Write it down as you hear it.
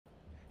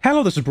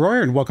Hello, this is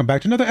Broyar, and welcome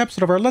back to another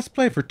episode of our Let's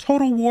Play for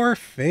Total War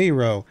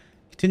Pharaoh.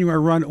 Continuing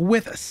our run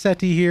with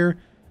Seti here,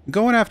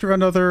 going after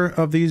another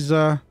of these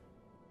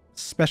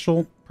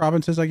special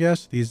provinces, I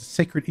guess, these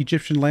sacred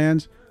Egyptian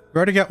lands. We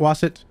already got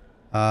Wasit.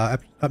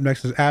 Up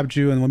next is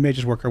Abju, and we may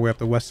just work our way up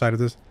the west side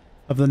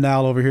of the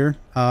Nile over here.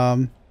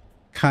 Kind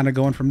of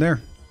going from there.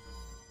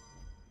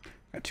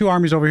 Got two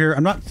armies over here.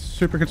 I'm not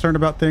super concerned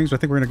about things. I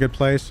think we're in a good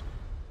place.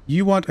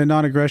 You want a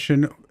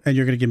non-aggression, and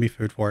you're going to give me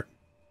food for it.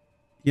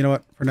 You know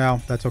what? For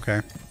now, that's okay.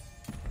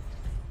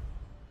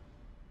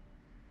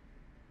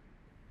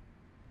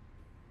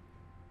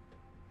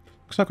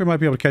 Looks like we might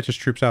be able to catch his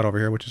troops out over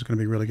here, which is going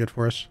to be really good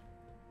for us.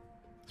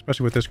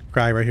 Especially with this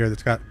guy right here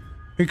that's got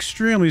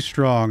extremely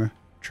strong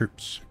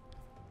troops.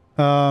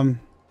 Alright,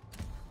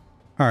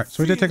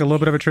 so we did take a little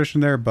bit of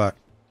attrition there, but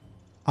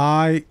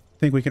I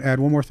think we can add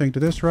one more thing to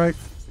this, right?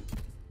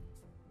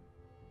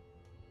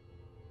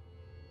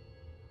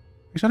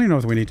 Actually, I don't even know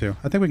if we need to.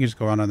 I think we can just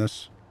go on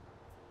this.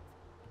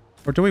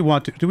 Or do we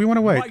want to? Do we want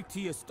to wait?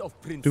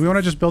 Do we want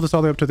to just build this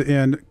all the way up to the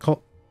end?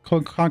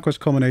 Conquest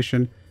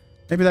culmination.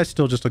 Maybe that's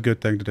still just a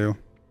good thing to do.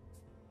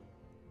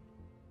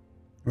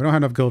 We don't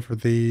have enough gold for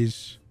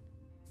these.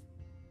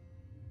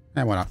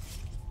 Eh, why not?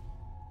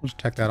 We'll just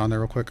tack that on there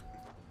real quick.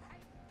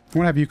 I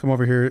want to have you come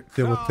over here,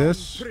 deal with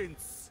this.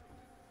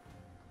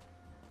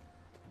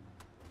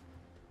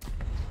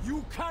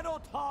 You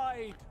cannot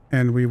hide.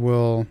 And we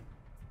will...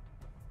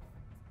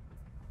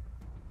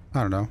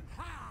 I don't know.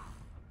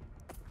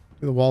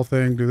 Do the wall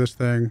thing, do this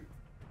thing,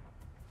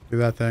 do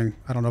that thing.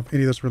 I don't know if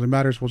any of this really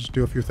matters. We'll just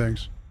do a few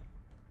things.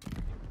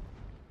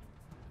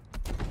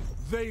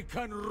 They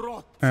can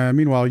rot.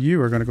 Meanwhile,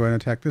 you are going to go ahead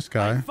and attack this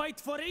guy.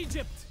 Fight for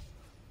Egypt.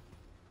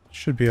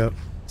 Should be a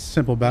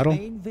simple battle.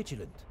 Remain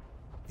vigilant.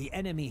 The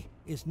enemy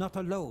is not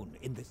alone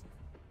in this.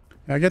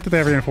 Yeah, I get that they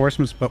have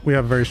reinforcements, but we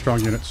have very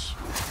strong units.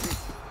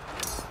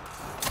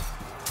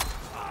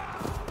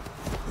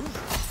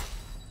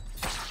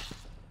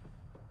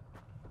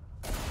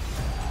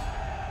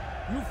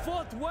 You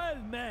fought well,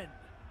 men.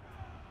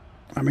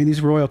 I mean, these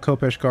Royal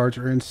Kopesh guards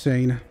are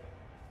insane.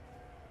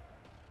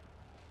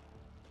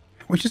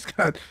 We just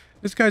got...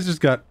 This guy's just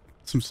got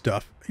some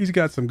stuff. He's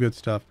got some good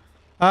stuff.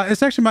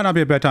 This actually might not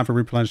be a bad time for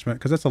replenishment,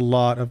 because that's a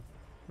lot of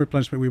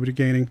replenishment we would be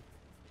gaining.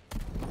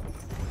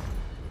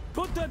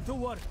 Put them to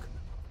work.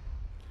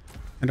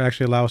 And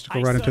actually allow us to go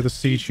right into the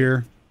siege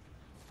here.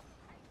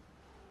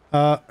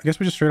 I guess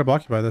we just straight up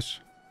occupy this.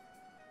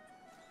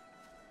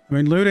 I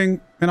mean,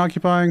 looting and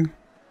occupying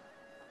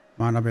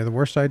might not be the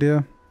worst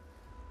idea.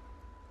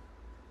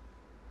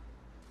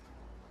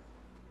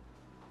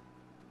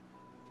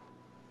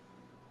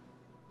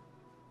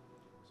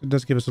 It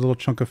does give us a little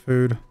chunk of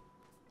food.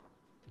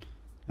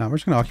 Now we're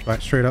just going to occupy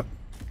it straight up.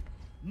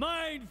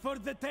 Mine for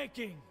the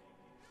taking.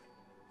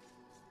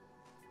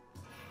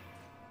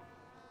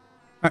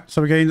 Alright,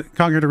 so we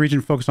conquered a region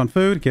focused on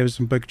food. Gave us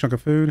some big chunk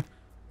of food.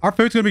 Our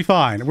food's going to be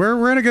fine.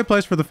 We're in a good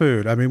place for the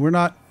food. I mean, we're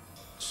not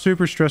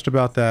super stressed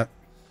about that.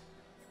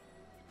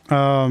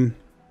 Once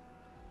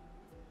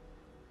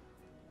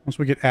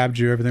we get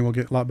Abju, everything will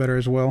get a lot better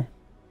as well.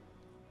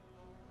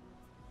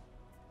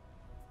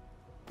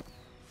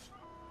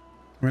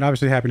 I mean,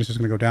 obviously happiness is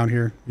going to go down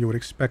here. You would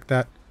expect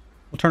that.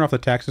 We'll turn off the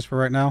taxes for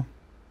right now.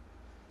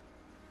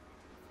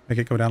 Make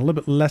it go down a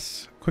little bit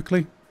less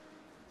quickly.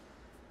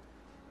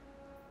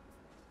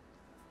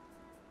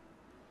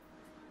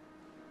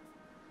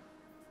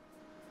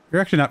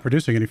 You're actually not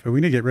producing any food.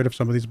 We need to get rid of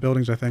some of these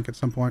buildings, I think, at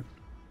some point.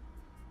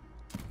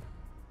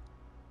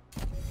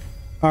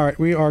 Alright,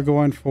 we are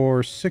going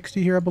for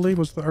 60 here, I believe,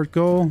 was our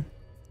goal.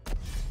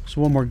 So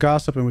one more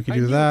gossip and we can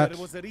do that.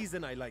 There was a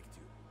reason I liked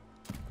you.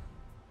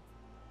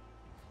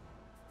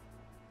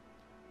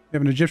 You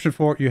have an Egyptian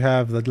fort. You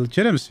have the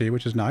legitimacy,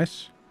 which is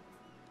nice.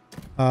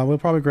 We'll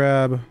probably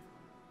grab...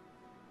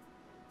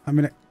 I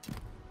mean,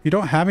 you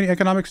don't have any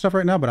economic stuff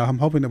right now, but I'm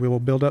hoping that we will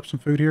build up some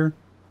food here.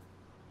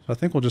 So I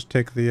think we'll just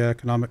take the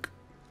economic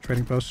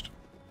trading post.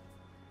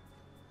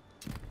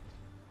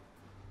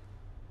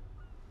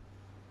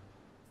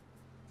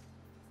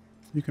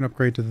 You can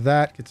upgrade to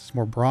that. Gets us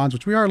more bronze,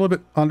 which we are a little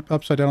bit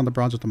upside down on the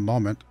bronze at the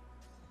moment.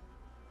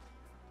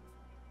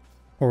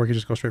 Or we can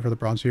just go straight for the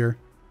bronze here.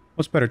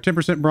 What's better?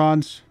 10%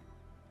 bronze.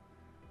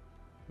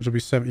 Which will be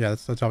 7. Yeah,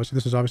 that's obviously...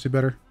 This is obviously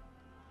better.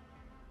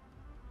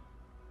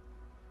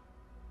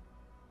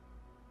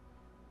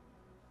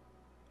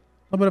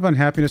 A little bit of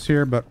unhappiness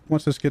here, but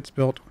once this gets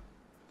built,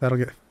 that'll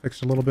get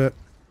fixed a little bit.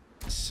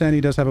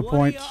 Seti does have a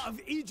point. Warrior of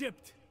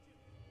Egypt.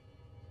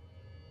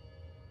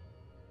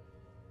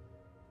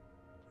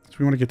 So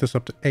we want to get this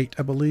up to 8,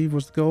 I believe,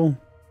 was the goal.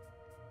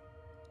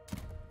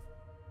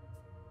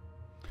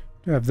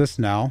 We have this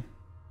now.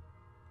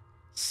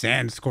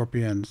 Sand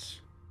scorpions.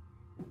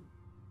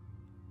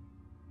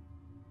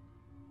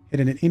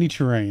 Hidden in any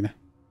terrain.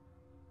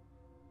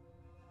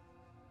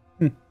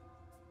 No,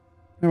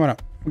 why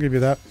not? We'll give you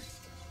that.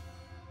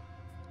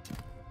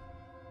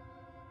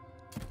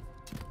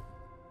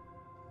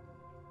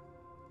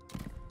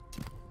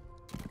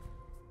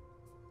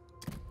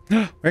 We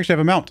actually have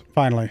a mount,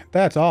 finally.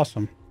 That's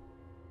awesome.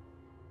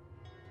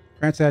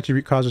 Grants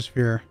attribute causes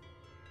fear.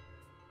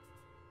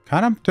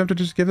 Kind of tempted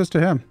to just give this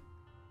to him.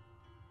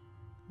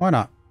 Why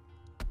not?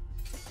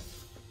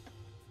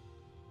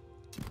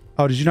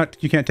 Oh, did you not?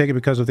 You can't take it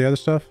because of the other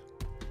stuff?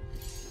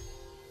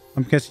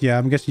 I'm guessing, yeah,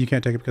 I'm guessing you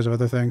can't take it because of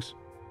other things.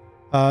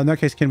 In that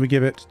case, can we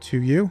give it to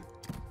you?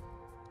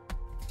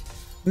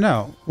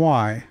 No.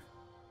 Why?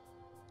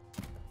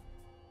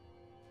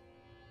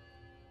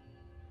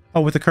 Oh,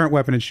 with the current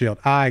weapon and shield.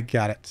 I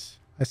got it.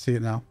 I see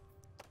it now.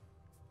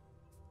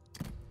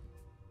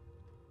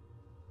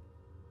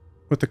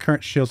 With the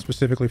current shield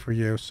specifically for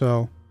you.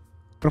 So,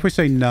 what if we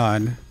say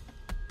none?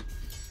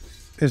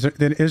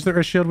 Is there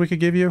a shield we could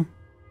give you?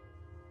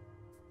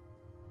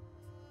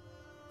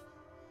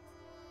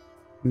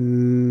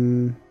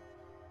 No.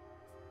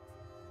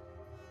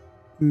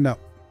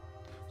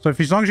 So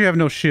as long as you have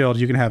no shield,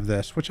 you can have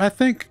this, which I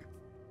think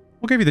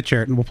we'll give you the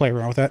chariot and we'll play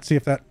around with that. See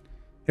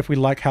if we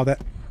like how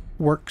that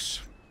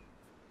works.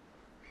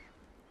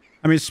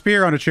 I mean,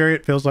 spear on a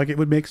chariot feels like it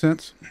would make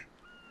sense.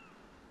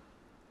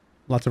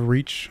 Lots of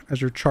reach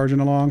as you're charging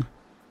along.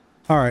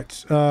 All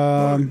right.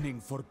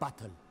 Burning for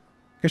battle.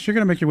 Guess you're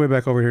gonna make your way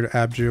back over here to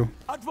Abju.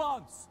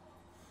 Advance.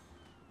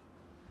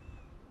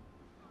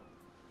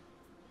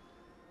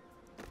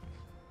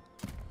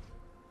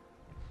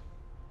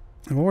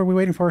 And what were we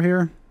waiting for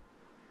here?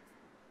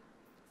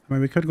 I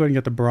mean, we could go ahead and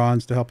get the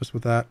bronze to help us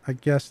with that. I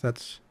guess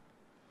that's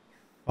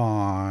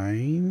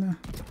fine.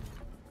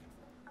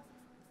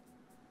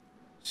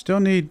 Still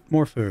need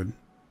more food.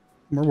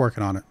 We're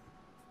working on it.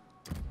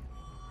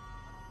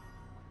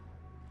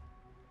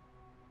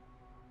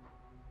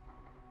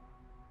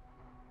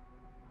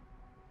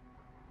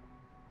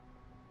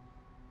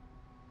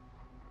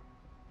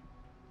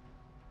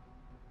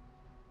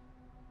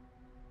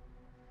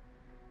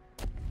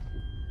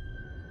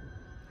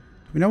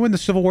 Do we know when the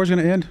Civil War is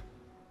going to end?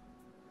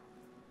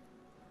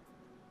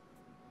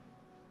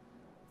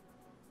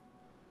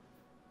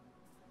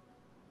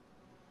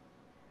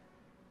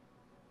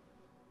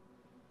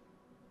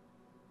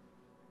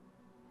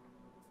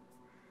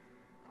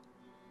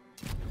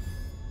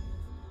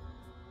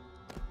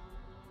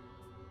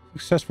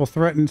 Successful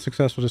threaten,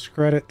 successful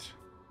discredit.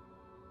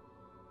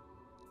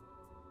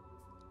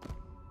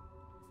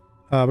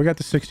 We got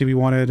the 60 we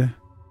wanted. So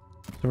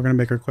we're going to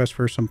make a request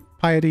for some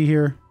piety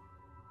here.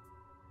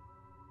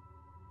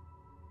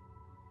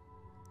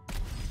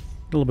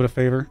 A little bit of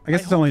favor. I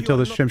guess it's only until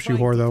the Shimshu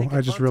Hor, though.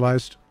 I just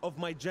realized. Of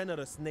my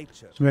generous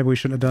nature. So maybe we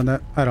shouldn't have done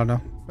that. I don't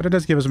know. But it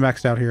does give us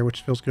maxed out here,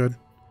 which feels good.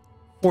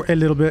 For a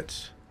little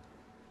bit.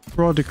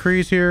 Royal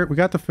decrees here. We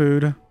got the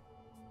food.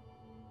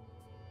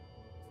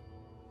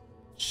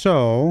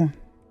 So...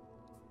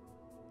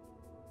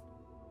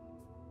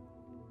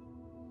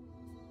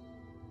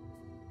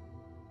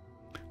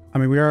 I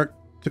mean, we are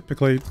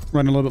typically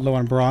running a little bit low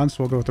on bronze,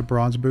 so we'll go with the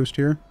bronze boost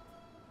here.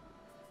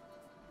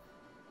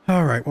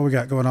 All right, what we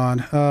got going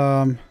on?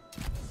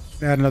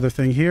 Add another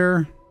thing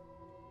here.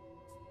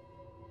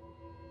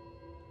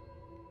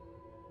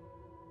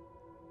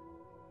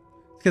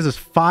 This gives us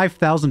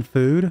 5,000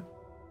 food.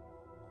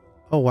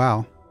 Oh,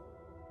 wow.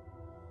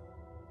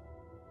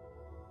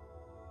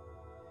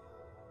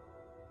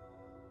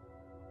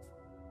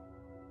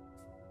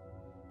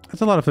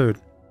 That's a lot of food.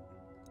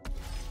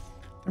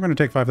 I'm going to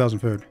take 5,000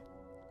 food.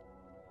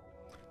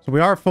 So we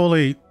are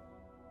fully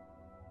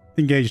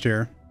engaged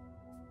here.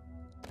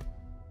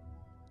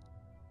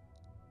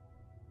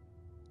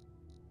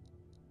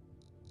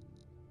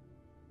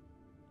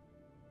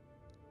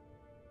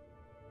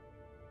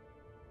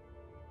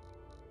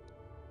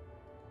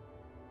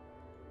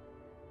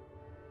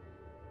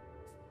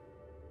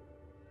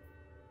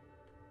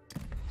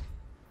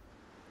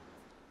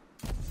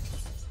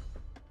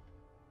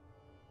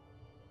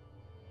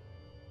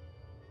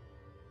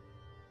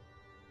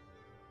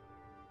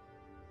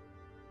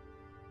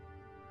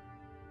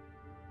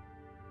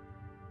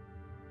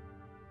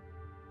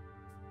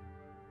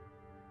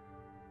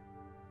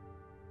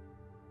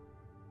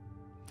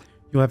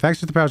 You'll have access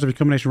to the powers of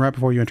accumulation right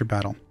before you enter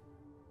battle.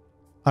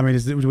 I mean,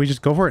 do we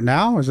just go for it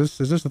now? Is this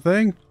the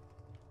thing?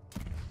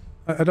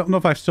 I don't know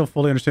if I still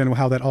fully understand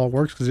how that all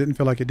works because it didn't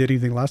feel like it did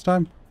anything last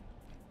time.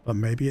 But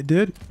maybe it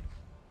did.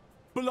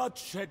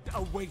 Bloodshed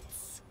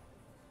awaits.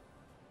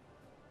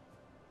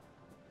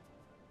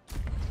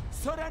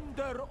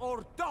 Surrender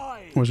or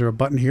die. Was there a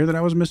button here that I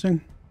was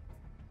missing?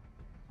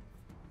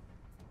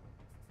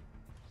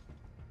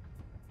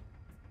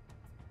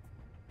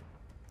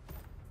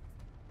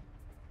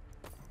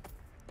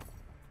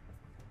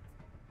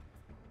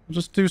 We'll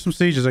just do some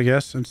sieges, I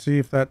guess, and see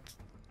if that...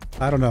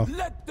 I don't know.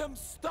 Let them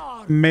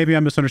starve. Maybe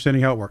I'm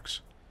misunderstanding how it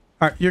works.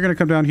 All right, you're going to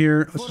come down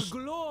here. Let's For just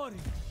glory.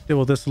 deal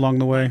with this along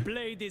the way.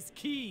 Blade is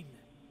keen.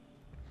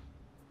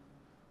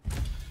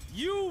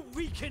 You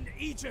weaken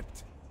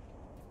Egypt.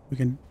 We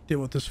can deal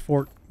with this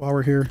fort while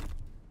we're here.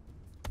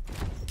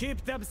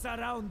 Keep them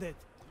surrounded.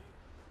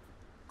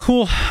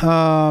 Cool.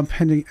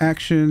 Pending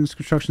actions.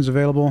 Constructions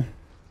available.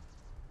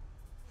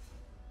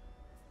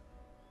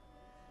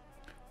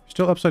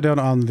 Still upside down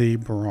on the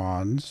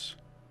bronze.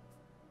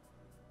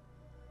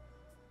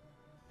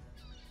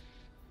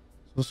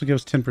 this will give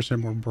us 10%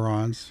 more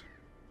bronze.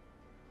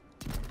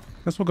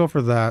 Guess we'll go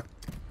for that.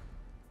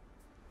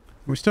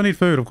 We still need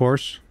food, of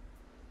course.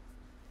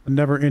 A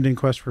never-ending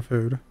quest for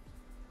food.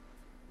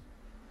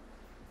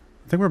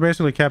 I think we're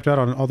basically capped out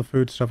on all the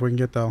food stuff we can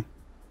get, though.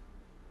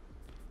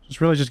 It's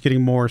really just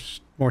getting more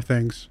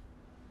things.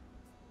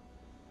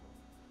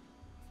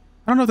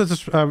 I don't know if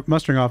this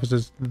mustering office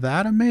is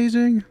that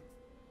amazing.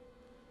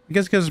 I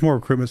guess it gives us more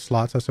recruitment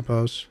slots, I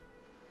suppose.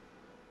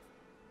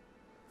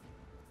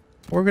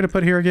 What are we going to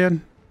put here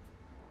again?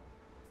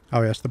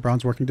 Oh, yes, the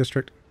Bronze Working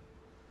District.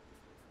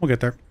 We'll get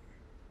there.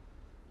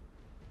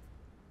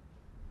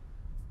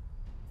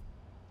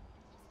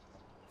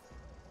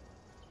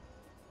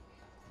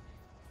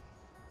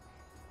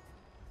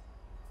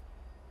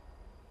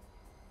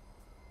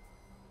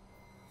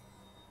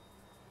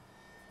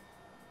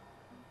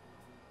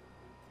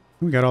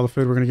 We got all the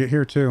food we're going to get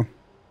here, too.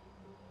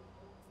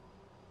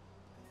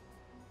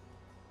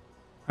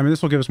 I mean,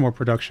 this will give us more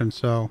production,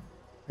 so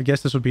I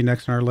guess this would be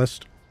next on our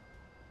list.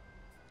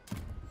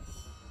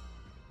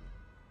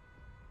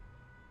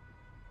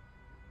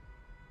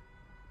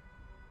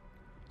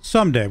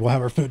 Someday we'll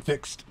have our food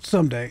fixed.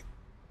 Someday.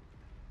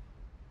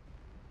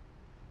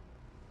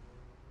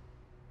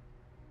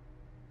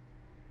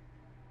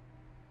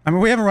 I mean,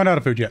 we haven't run out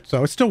of food yet,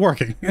 so it's still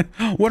working.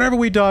 Whatever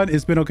we've done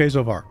has been okay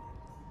so far.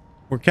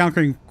 We're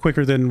conquering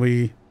quicker than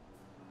we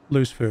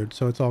lose food,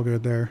 so it's all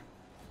good there.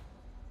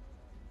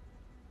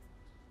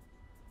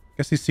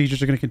 Guess these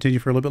sieges are going to continue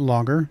for a little bit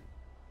longer.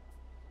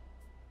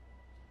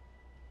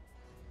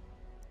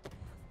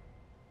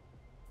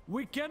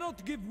 We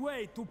cannot give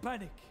way to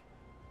panic.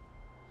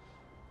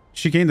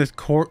 She gained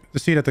the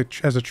seat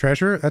at as a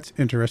treasure. That's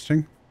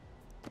interesting.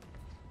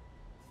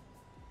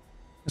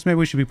 Guess maybe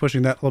we should be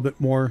pushing that a little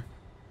bit more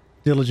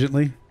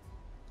diligently.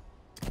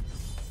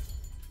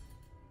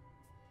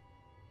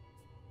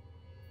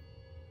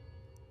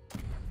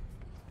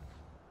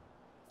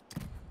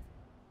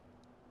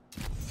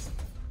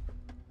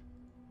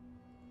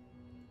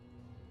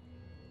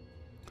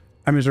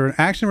 I mean, is there an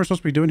action we're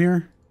supposed to be doing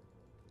here?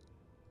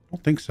 I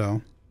don't think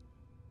so.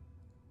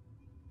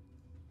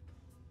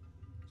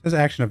 It says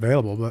action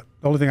available, but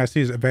the only thing I see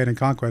is evade and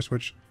conquest,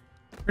 which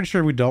I'm pretty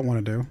sure we don't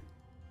want to do.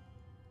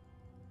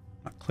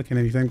 Not clicking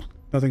anything.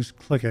 Nothing's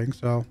clicking,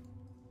 so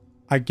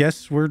I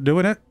guess we're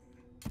doing it.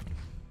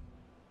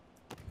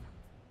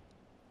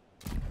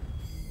 So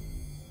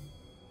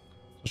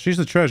she's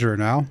the treasurer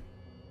now.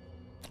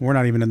 We're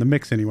not even in the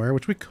mix anywhere,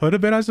 which we could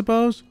have been, I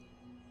suppose.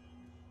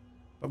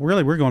 But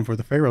really, we're going for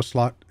the Pharaoh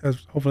slot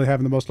as hopefully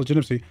having the most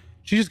legitimacy.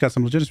 She just got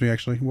some legitimacy,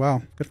 actually.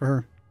 Wow, good for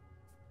her.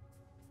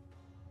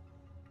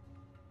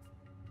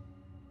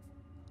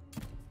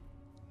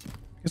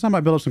 Guess I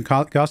might build up some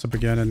gossip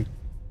again and see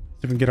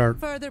if we can get our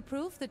further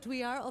proof that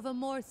we are of a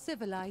more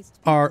civilized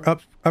people. our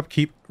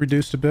upkeep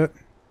reduced a bit.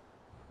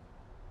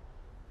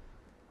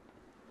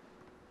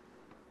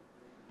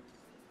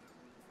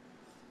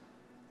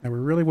 And we're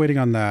really waiting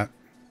on that.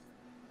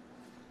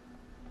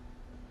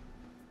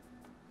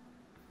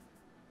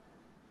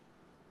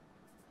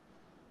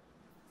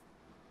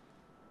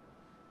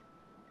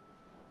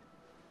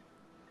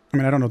 I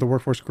mean, I don't know if the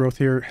workforce growth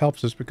here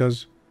helps us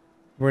because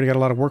we've already got a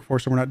lot of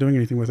workforce and we're not doing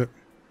anything with it.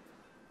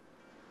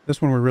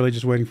 This one, we're really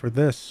just waiting for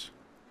this.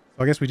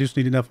 So I guess we just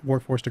need enough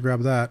workforce to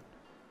grab that.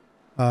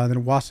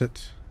 Then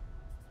Wasset.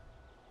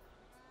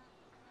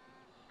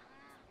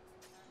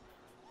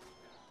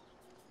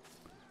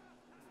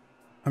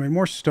 I mean,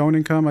 more stone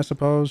income, I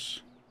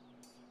suppose,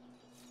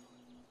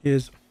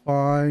 is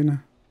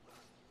fine.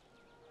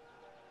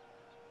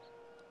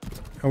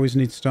 Always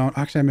need stone.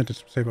 Actually, I meant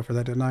to save up for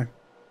that, didn't I?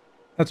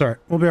 That's all right.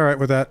 We'll be all right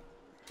with that.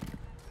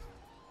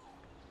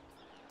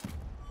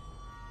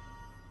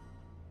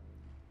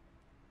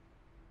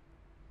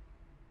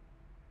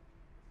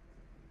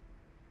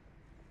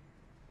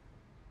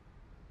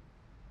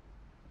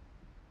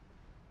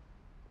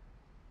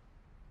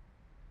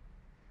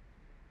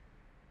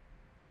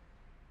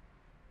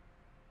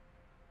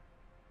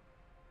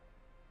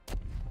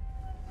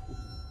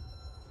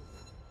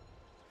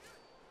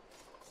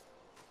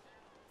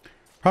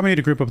 Probably need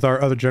to group up with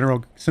our other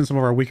general, send some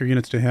of our weaker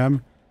units to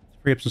him.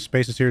 Free up some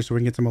spaces here so we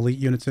can get some elite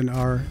units in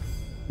our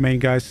main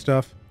guy's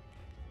stuff.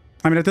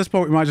 I mean, at this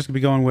point, we might just be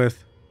going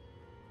with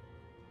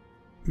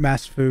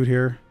mass food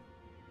here.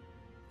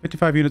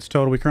 55 units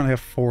total. We currently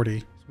have 40.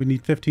 So we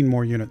need 15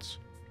 more units.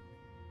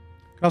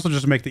 Could also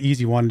just make the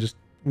easy one and just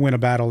win a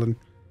battle and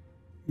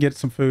get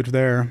some food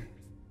there.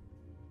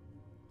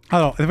 I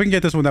don't know. If we can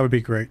get this one, that would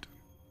be great.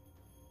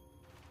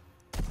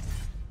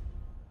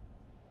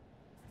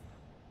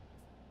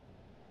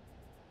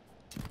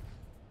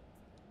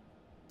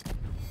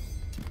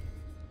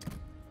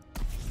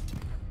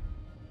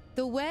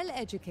 The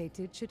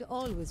well-educated should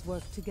always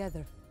work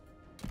together.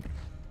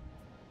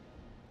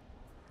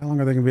 How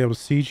long are they going to be able to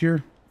siege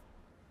here?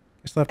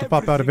 Guess they'll have to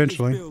pop out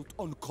eventually. Built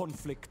on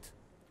conflict.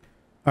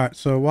 Alright,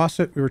 so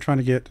Wasset, we were trying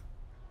to get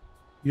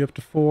you up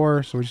to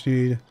 4, so we just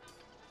need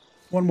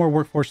one more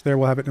workforce there.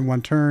 We'll have it in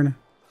one turn.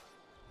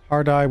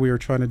 Hard Eye, we were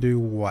trying to do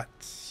what?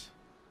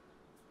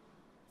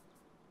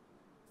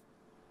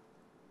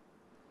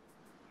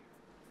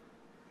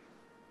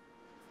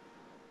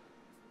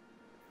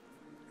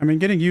 I mean,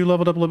 getting you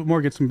leveled up a little bit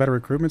more, get some better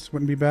recruitments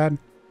wouldn't be bad.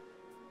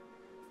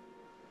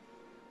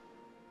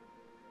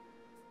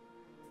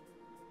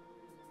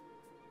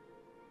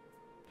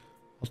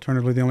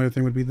 Alternatively, the only other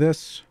thing would be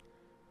this,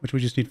 which we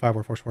just need 5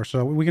 workforce for.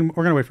 So we're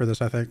gonna wait for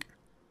this, I think.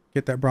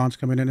 Get that bronze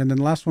coming in, and then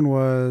the last one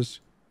was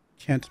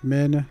Kent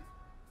Min,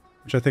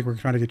 which I think we're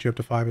trying to get you up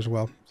to 5 as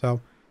well.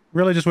 So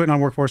really just waiting on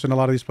workforce in a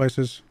lot of these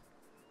places.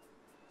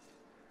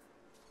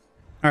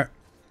 All right.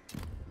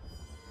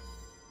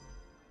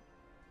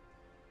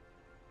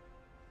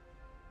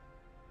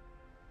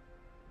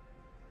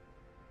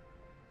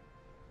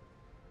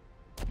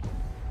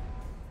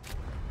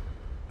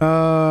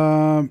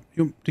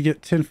 To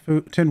get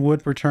 10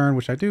 wood per turn,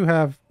 which I do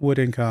have wood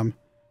income.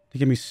 To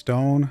give me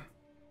stone,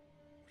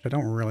 which I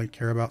don't really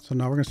care about. So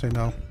no, we're gonna say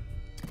no.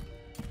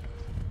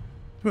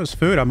 If it was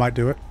food, I might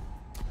do it.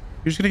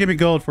 You're just gonna give me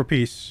gold for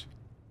peace.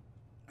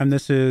 And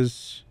this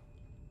is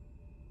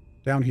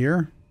down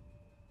here.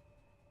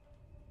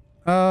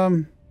 I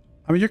mean,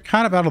 you're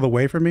kind of out of the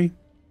way for me.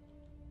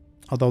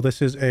 Although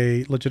this is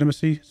a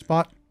legitimacy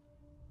spot.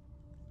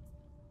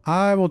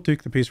 I will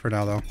duke the peace for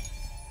now, though.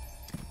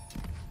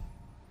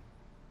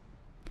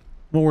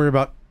 We'll worry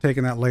about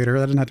taking that later.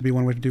 That doesn't have to be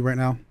one way to do right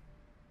now.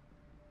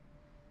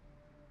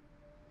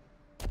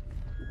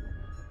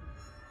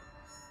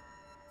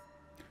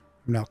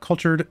 I'm now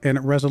cultured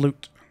and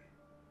resolute.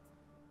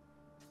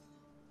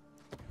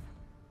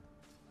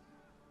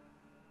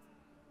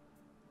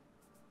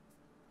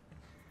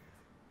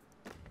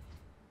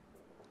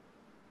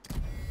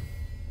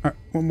 All right,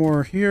 one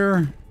more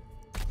here.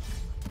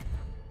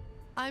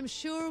 I'm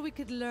sure we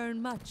could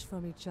learn much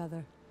from each other.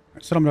 All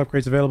right, settlement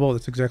upgrades available.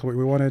 That's exactly what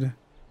we wanted.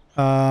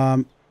 I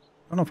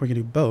don't know if we can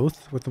do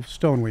both with the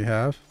stone we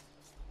have.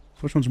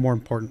 So which one's more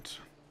important?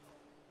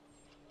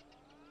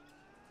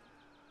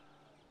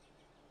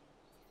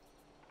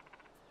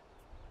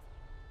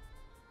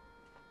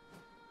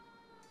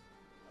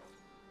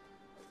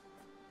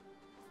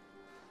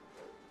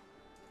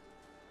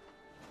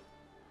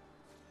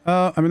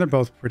 I mean, they're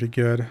both pretty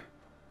good.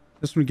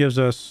 This one gives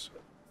us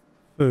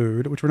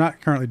food, which we're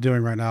not currently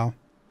doing right now.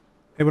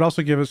 It would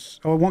also give us...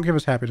 Oh, it won't give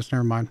us happiness.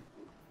 Never mind.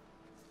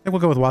 I think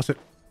we'll go with Wasset.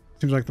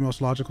 Seems like the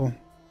most logical.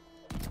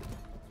 I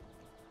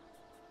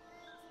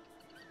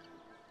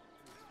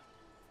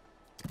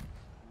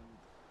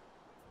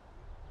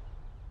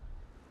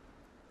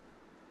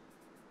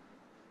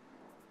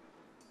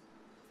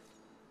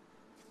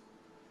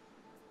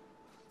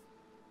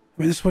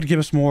mean, this would give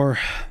us more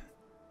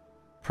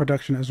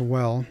production as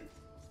well.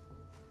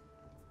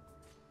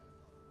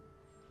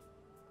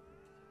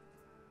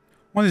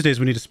 One of these days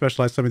we need to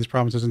specialize some of these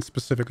provinces in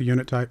specific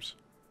unit types.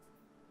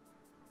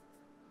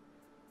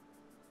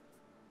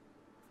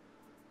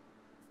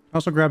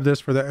 Also grab this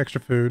for the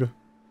extra food.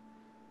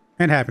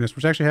 And happiness,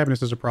 which actually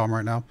happiness is a problem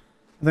right now.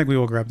 I think we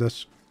will grab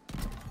this.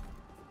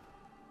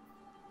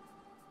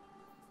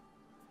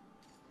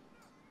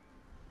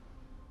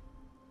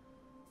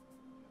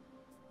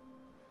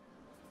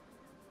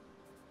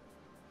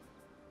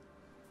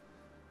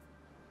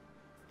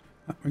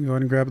 We can go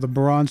ahead and grab the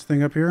bronze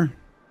thing up here.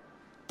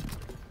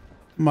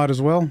 Might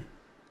as well.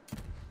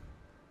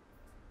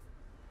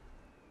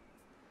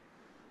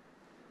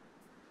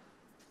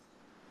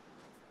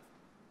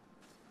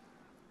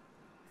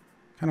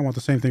 Kind of want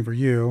the same thing for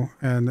you.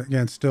 And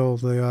again, still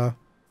the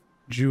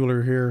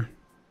jeweler here.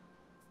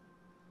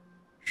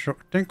 Sure,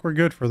 I think we're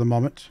good for the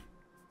moment.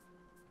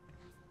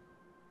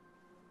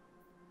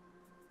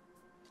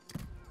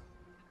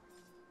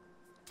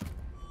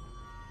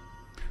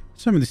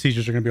 Some of the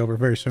sieges are going to be over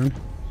very soon.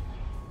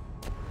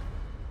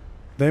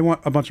 They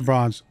want a bunch of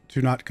bronze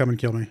to not come and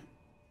kill me.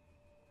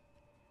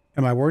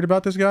 Am I worried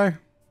about this guy?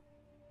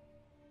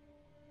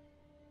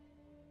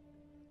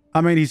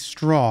 I mean, he's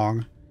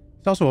strong.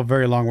 It's also a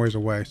very long ways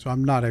away, so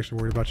I'm not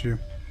actually worried about you.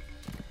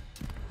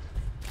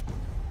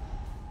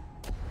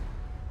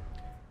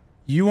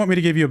 You want me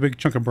to give you a big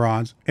chunk of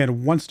bronze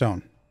and 1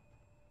 stone.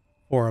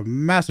 Or a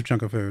massive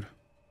chunk of food.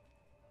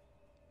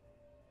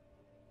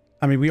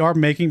 I mean, we are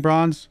making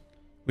bronze.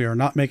 We are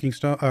not making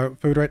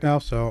food right now,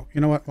 so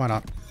you know what? Why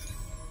not?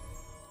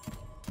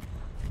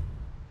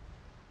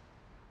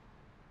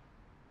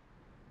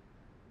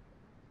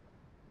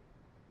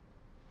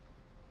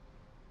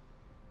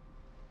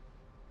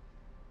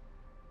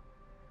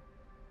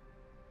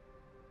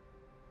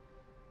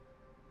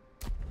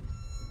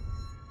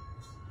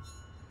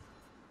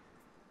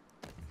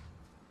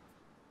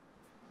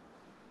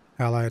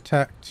 Ally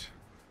attacked.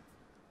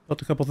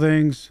 Built a couple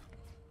things.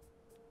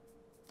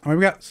 I mean,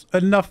 we got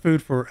enough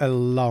food for a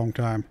long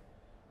time.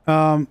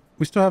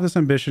 We still have this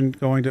ambition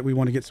going that we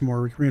want to get some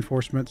more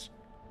reinforcements.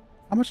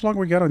 How much longer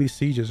we got on these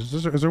sieges?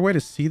 Is there a way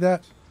to see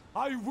that?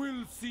 I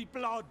will see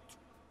blood.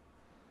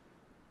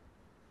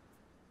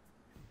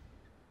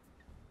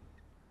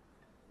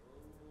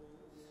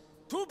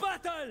 To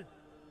battle!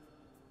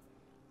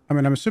 I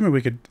mean, I'm assuming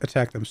we could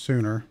attack them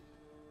sooner.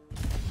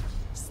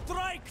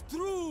 Strike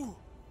through!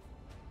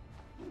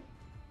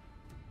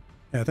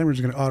 Yeah, I think we're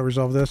just going to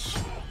auto-resolve this.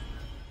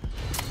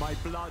 My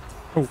blood.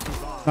 Oh,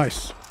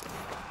 nice.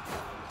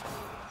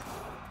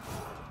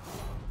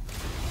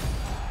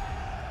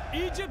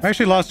 Egypt's I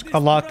actually lost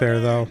greatness a lot there,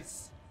 though.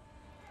 prevails.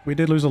 We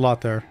did lose a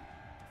lot there.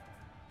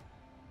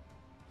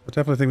 I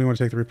definitely think we want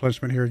to take the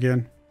replenishment here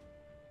again.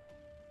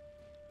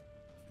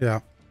 Yeah.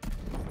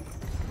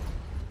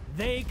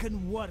 They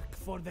can work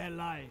for their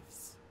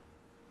lives.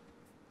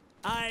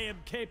 I am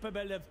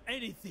capable of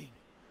anything.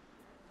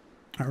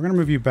 All right, we're going to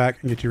move you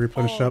back and get you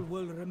replenished All up.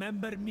 will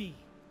remember me.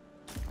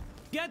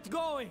 Get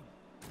going.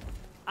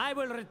 I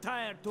will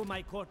retire to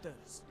my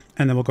quarters.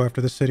 And then we'll go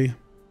after the city.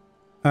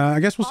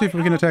 I guess we'll see if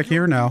we can attack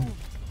here now.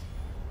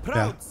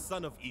 Proud Yeah.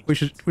 son of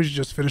Egypt. We should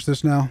just finish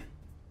this now.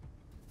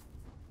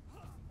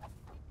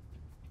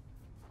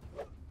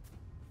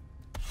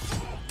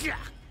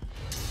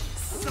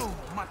 So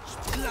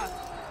much blood.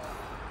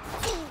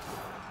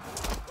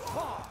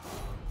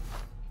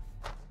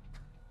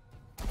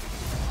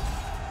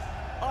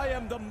 I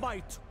am the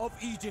might of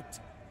Egypt.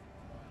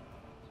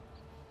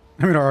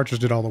 I mean, our archers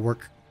did all the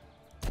work.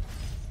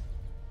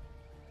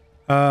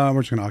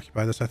 We're just going to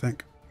occupy this, I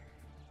think.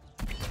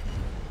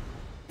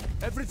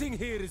 Everything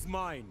here is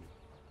mine.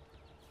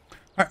 All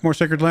right, more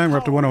sacred land. We're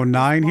up to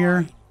 109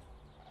 here.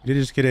 We did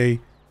just get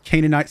a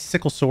Canaanite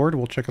sickle sword.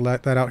 We'll check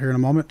that out here in a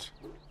moment.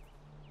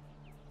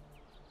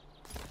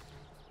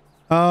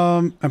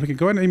 And we can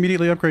go ahead and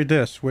immediately upgrade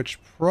this, which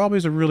probably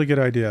is a really good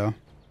idea.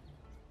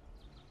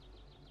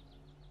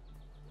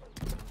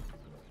 So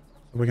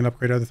we can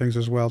upgrade other things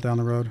as well down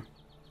the road.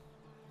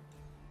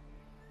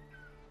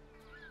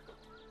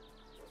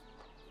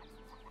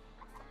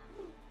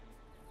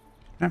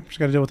 Yeah, just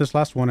got to deal with this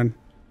last one and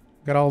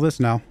got all this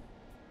now.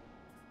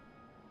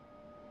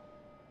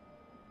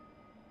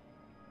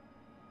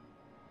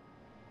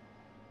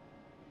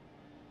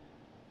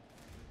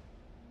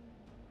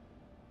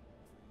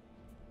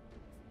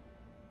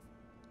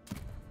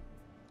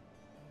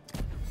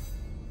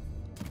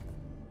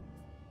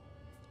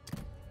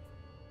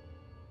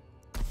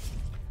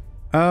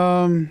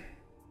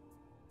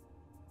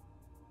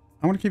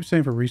 I want to keep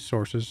saying for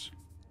resources.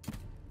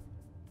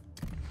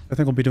 I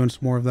think we'll be doing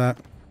some more of that.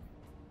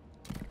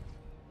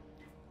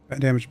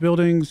 Damaged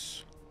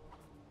buildings.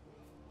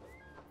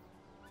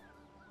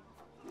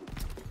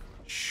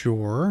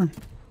 Sure.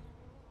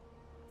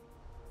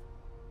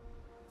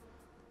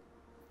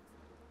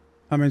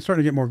 I mean,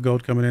 starting to get more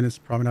gold coming in is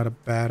probably not a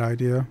bad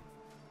idea.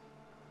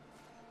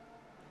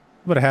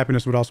 But a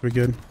happiness would also be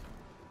good.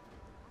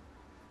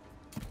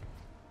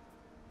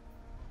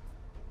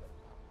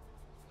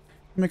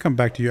 Let me come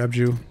back to you,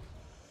 Abju.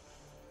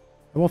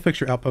 I will fix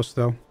your outpost,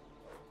 though. You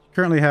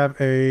currently have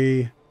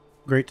a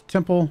great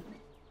temple.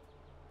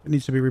 It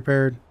needs to be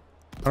repaired.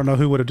 I don't know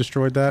who would have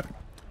destroyed that.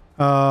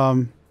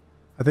 I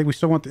think we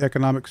still want the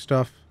economic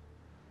stuff.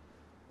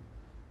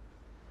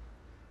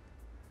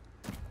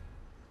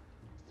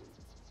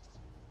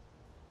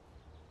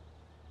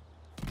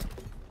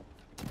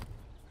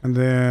 And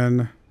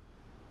then...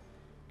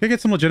 can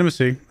get some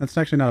legitimacy. That's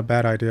actually not a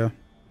bad idea.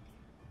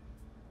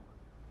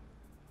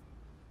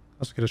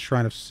 Let's get a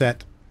Shrine of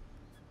Set.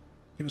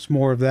 Give us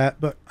more of that.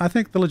 But I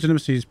think the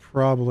legitimacy is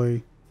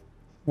probably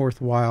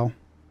worthwhile.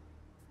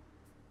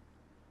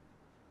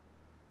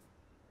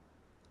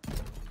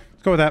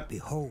 Let's go with that.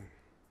 Behold.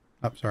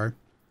 Oh, sorry.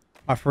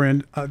 My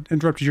friend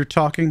interrupted your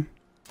talking.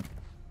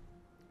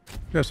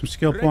 You have some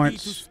skill Ready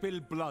points. to spill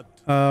blood.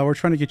 We're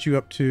trying to get you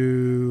up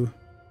to,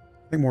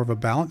 I think, more of a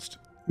balanced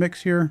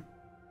mix here.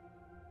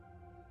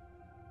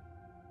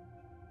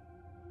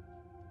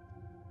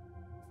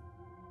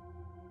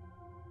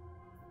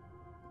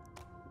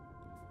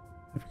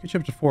 If we get you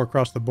up to 4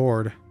 across the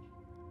board,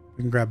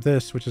 we can grab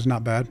this, which is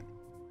not bad.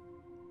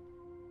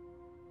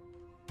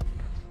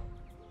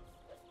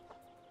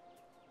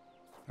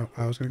 Oh,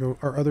 I was going to go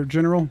our other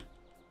general.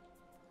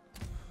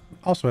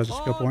 Also has a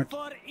skill All point.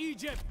 for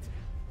Egypt.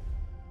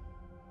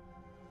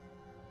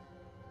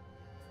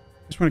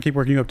 Just want to keep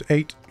working you up to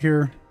 8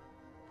 here.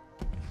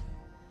 And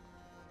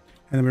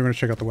then we're going to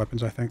check out the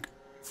weapons, I think.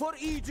 For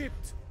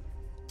Egypt.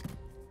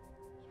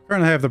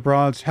 Currently I have the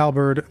bronze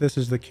halberd. This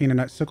is the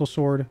Canaanite sickle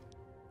sword.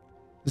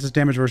 This is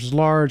damage versus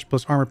large,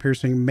 plus armor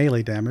piercing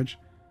melee damage.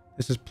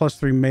 This is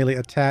 +3 melee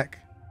attack.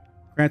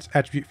 Grants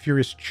attribute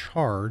furious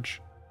charge.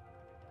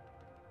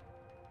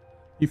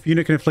 If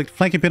unit can inflict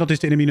flanking penalties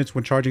to enemy units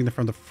when charging them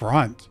from the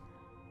front.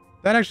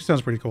 That actually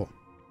sounds pretty cool.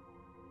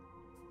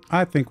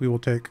 I think we will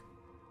take...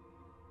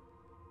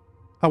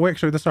 oh, wait,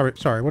 actually,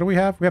 sorry. What do we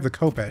have? We have the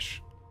Kopesh.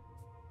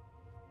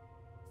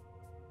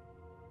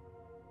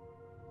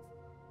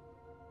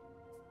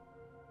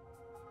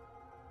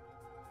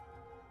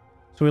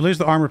 So we lose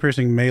the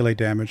armor-piercing melee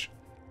damage,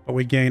 but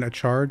we gain a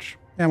charge.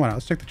 Yeah, why not?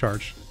 Let's take the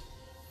charge.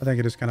 I think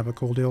it is kind of a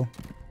cool deal.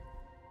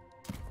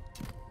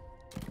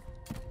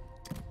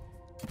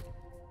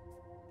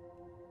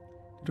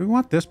 Do we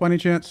want this by any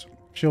chance?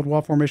 Shield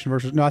wall formation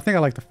versus... no, I think I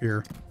like the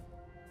fear.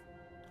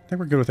 I think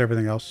we're good with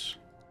everything else.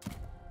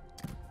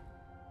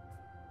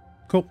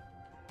 Cool.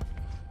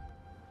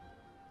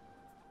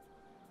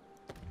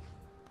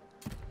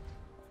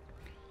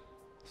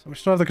 So we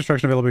still have the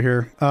construction available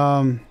here.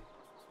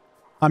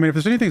 I mean, if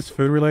there's anything that's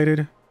food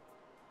related,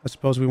 I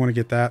suppose we want to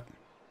get that.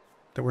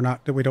 That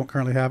we don't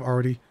currently have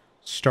already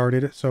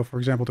started. So, for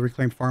example, the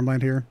reclaimed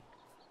farmland here.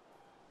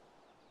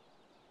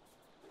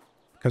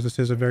 Because this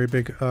is a very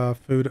big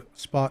food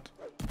spot.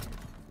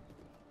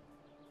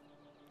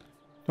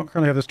 Don't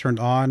currently have this turned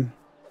on.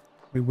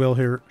 We will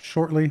here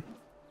shortly.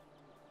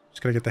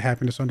 Just gotta get the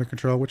happiness under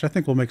control, which I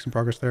think will make some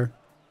progress there.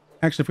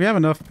 Actually, if we have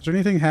enough, is there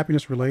anything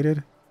happiness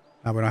related?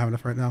 No, we don't have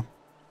enough right now.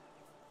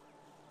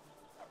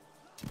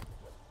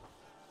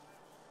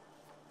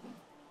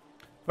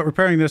 But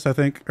repairing this, I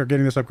think, or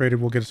getting this upgraded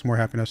will get us some more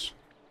happiness.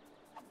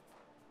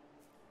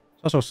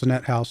 There's also a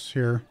Sonnet house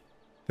here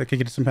that could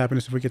get us some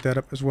happiness if we get that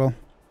up as well.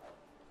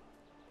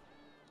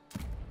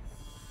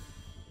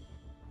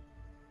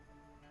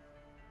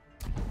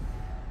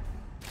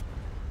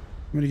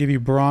 I'm going to give you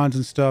bronze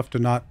and stuff to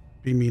not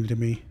be mean to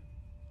me.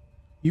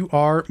 You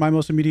are my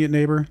most immediate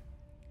neighbor,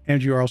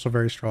 and you are also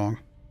very strong.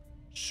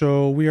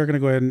 So we are going to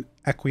go ahead and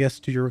acquiesce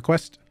to your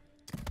request,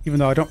 even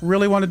though I don't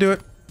really want to do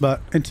it.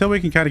 But until we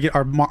can kind of get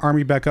our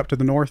army back up to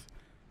the north,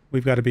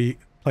 we've got to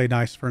play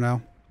nice for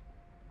now.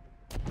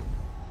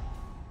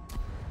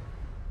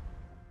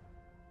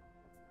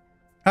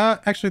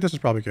 Actually, this is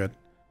probably good.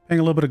 Paying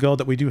a little bit of gold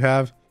that we do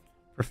have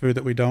for food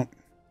that we don't.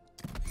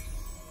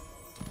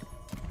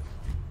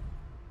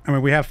 I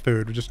mean, we have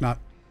food, we're just not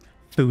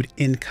food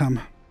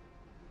income.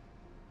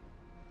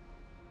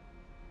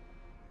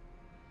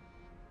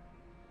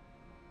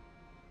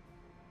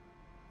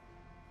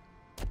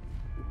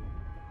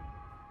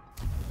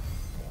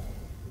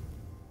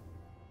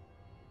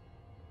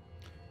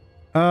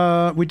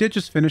 We did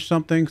just finish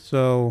something,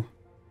 so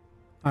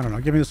I don't know.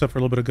 Giving this up for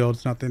a little bit of gold,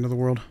 it's not the end of the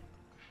world.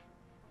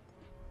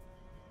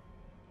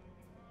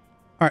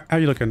 All right, how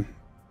you looking?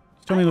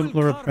 Still need a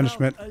little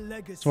replenishment,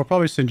 so I'll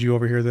probably send you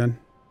over here then.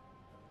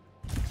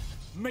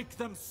 Make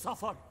them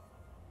suffer.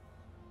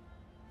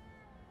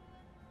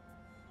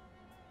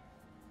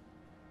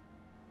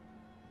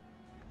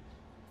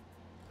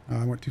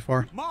 I went too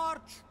far. March.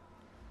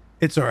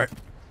 It's all right.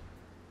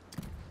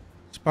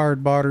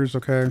 Inspired botters,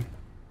 okay.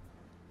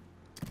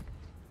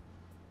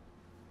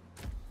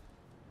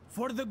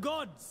 For the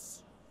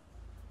gods.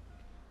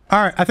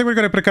 All right, I think we're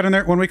going to put a cut in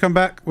there. When we come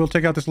back, we'll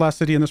take out this last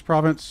city in this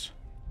province.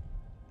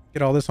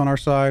 Get all this on our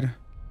side.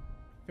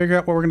 Figure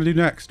out what we're going to do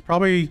next.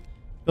 Probably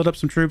build up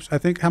some troops. I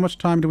think, how much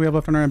time do we have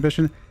left on our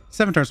ambition?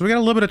 7 turns. So we got a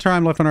little bit of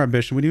time left on our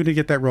ambition. We need to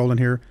get that rolling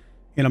here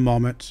in a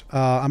moment.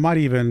 I might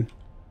even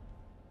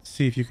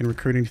see if you can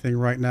recruit anything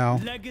right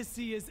now.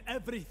 Legacy is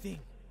everything.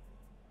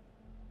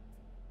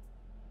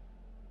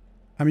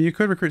 I mean, you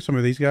could recruit some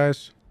of these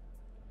guys.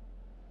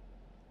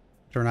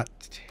 They're not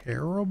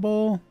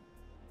terrible.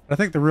 But I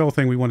think the real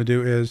thing we want to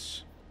do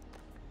is...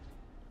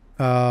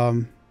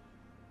 well,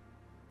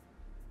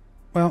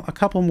 a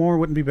couple more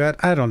wouldn't be bad.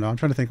 I don't know. I'm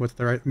trying to think what's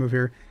the right move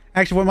here.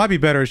 Actually, what might be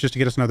better is just to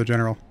get us another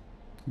general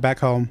back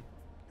home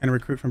and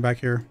recruit from back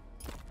here.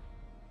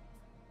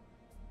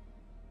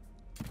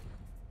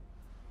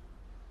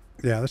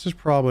 Yeah, this is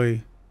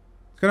probably...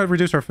 It's going to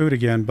reduce our food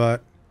again,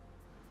 but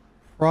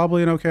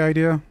probably an okay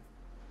idea. I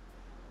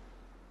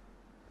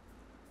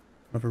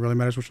don't know if it really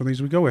matters which one of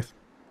these we go with.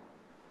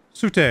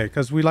 Sute,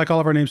 because we like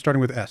all of our names starting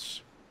with S.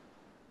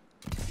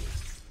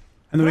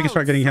 And then we can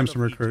start getting him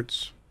some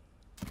recruits.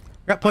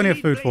 Got plenty of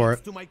food for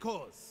it.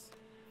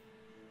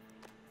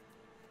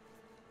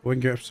 We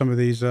can get some of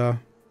these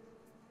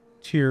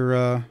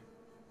tier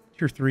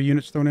 3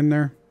 units thrown in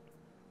there.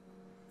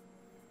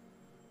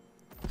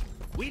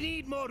 We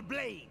need more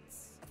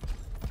blades.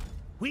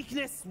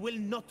 Weakness will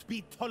not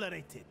be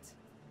tolerated.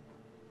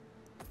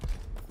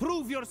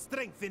 Prove your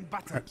strength in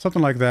battle. Right,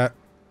 something like that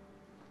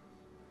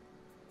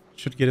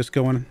should get us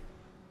going.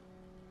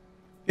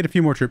 Get a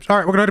few more troops. All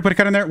right, we're going to put a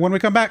cut in there. When we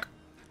come back,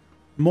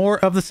 more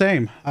of the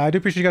same. I do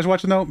appreciate you guys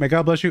watching, though. May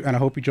God bless you, and I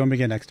hope you join me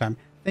again next time.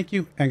 Thank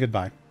you, and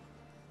goodbye.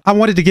 I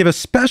wanted to give a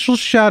special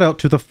shout out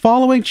to the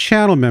following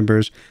channel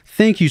members.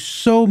 Thank you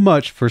so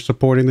much for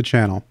supporting the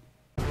channel.